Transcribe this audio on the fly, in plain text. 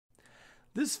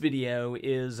This video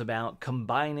is about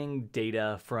combining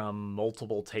data from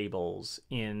multiple tables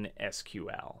in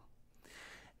SQL.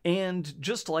 And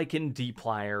just like in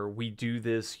dplyr, we do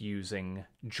this using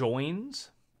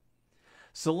joins.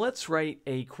 So let's write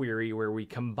a query where we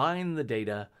combine the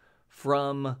data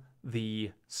from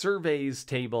the surveys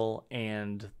table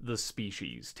and the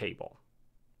species table.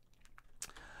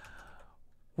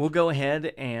 We'll go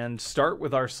ahead and start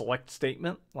with our select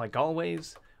statement, like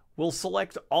always. We'll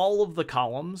select all of the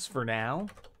columns for now,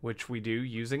 which we do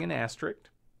using an asterisk.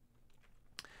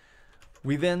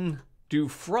 We then do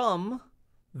from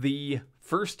the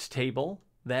first table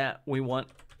that we want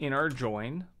in our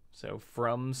join, so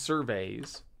from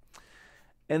surveys.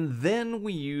 And then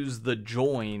we use the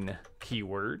join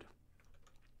keyword.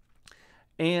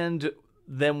 And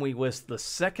then we list the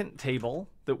second table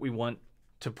that we want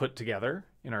to put together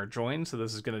in our join. So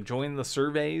this is going to join the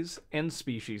surveys and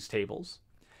species tables.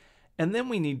 And then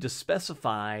we need to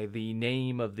specify the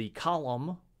name of the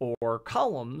column or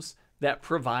columns that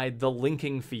provide the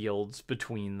linking fields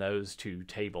between those two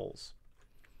tables.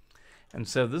 And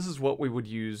so this is what we would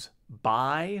use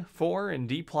by for in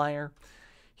dplyr.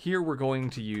 Here we're going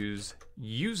to use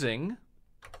using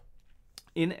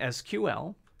in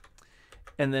SQL,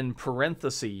 and then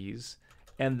parentheses,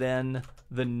 and then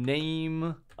the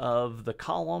name of the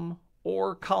column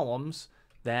or columns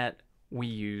that we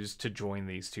use to join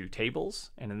these two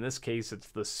tables. And in this case, it's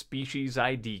the species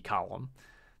ID column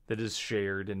that is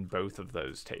shared in both of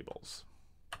those tables.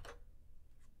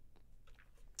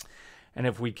 And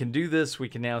if we can do this, we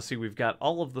can now see we've got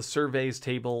all of the surveys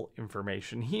table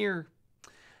information here,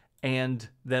 and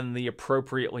then the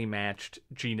appropriately matched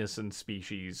genus and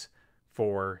species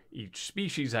for each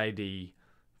species ID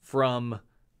from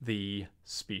the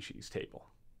species table.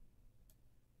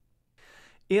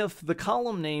 If the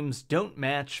column names don't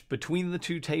match between the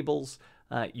two tables,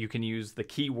 you can use the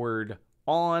keyword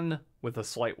on with a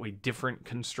slightly different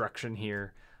construction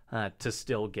here to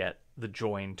still get the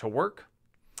join to work.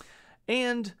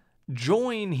 And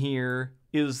join here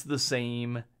is the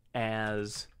same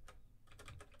as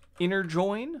inner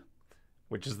join,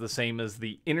 which is the same as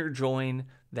the inner join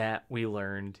that we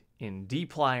learned in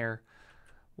dplyr.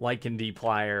 Like in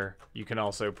dplyr, you can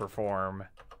also perform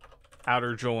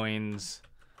outer joins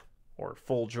or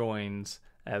full joins,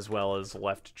 as well as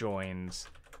left joins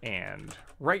and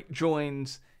right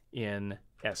joins in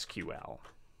SQL.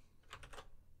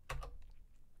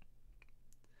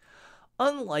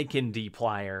 Unlike in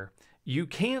dplyr, you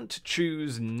can't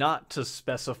choose not to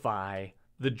specify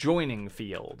the joining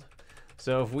field.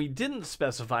 So if we didn't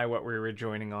specify what we were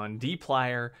joining on,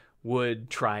 dplyr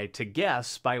would try to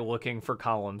guess by looking for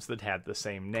columns that had the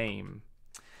same name.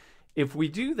 If we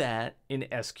do that in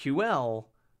SQL,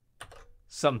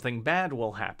 something bad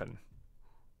will happen.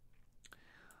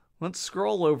 Let's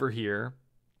scroll over here.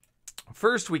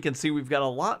 First, we can see we've got a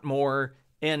lot more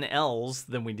NLs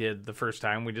than we did the first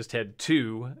time. We just had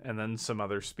 2 and then some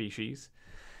other species.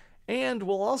 And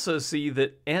we'll also see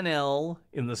that NL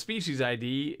in the species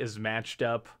ID is matched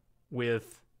up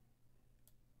with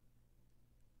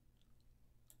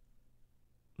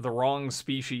the wrong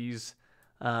species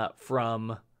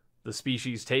from the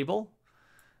species table,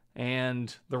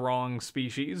 and the wrong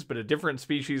species, but a different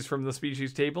species from the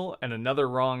species table, and another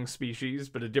wrong species,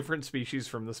 but a different species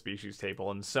from the species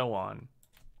table, and so on.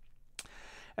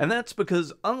 And that's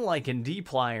because, unlike in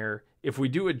dplyr, if we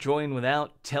do a join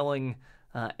without telling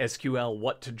SQL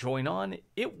what to join on,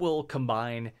 it will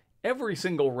combine every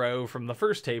single row from the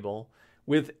first table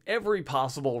with every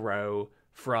possible row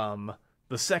from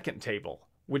the second table,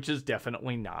 which is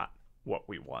definitely not what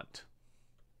we want.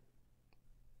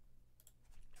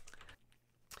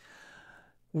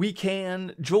 We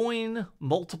can join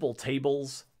multiple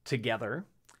tables together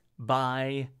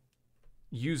by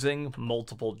using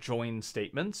multiple join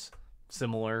statements,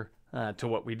 similar to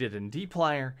what we did in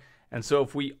dplyr. And so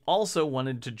if we also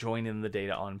wanted to join in the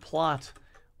data on plot,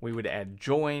 we would add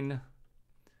join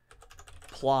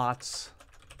plots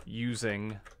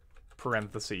using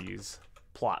parentheses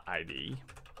plot ID.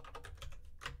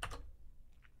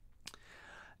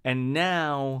 And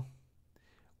now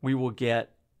we will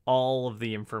get all of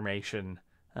the information,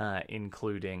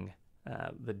 including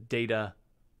the data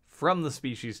from the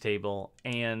species table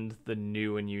and the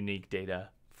new and unique data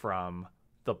from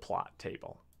the plot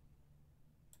table.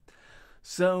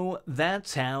 So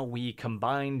that's how we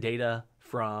combine data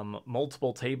from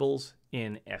multiple tables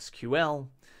in SQL.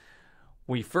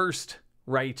 We first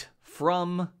write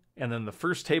from, and then the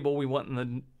first table we want in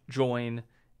the join,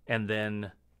 and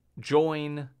then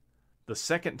join the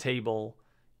second table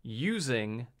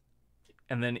using,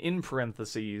 and then in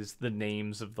parentheses, the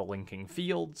names of the linking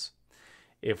fields.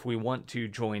 If we want to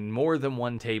join more than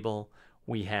one table,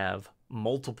 we have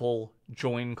multiple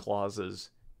join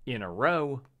clauses in a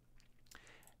row,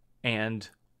 and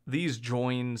these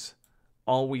joins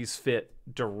always fit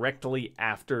directly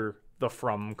after the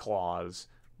from clause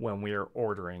when we are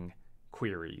ordering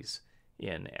queries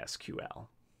in SQL.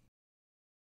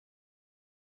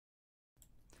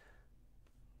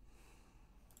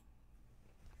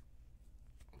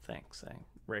 Thanks. I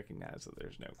recognize that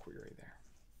there's no query there.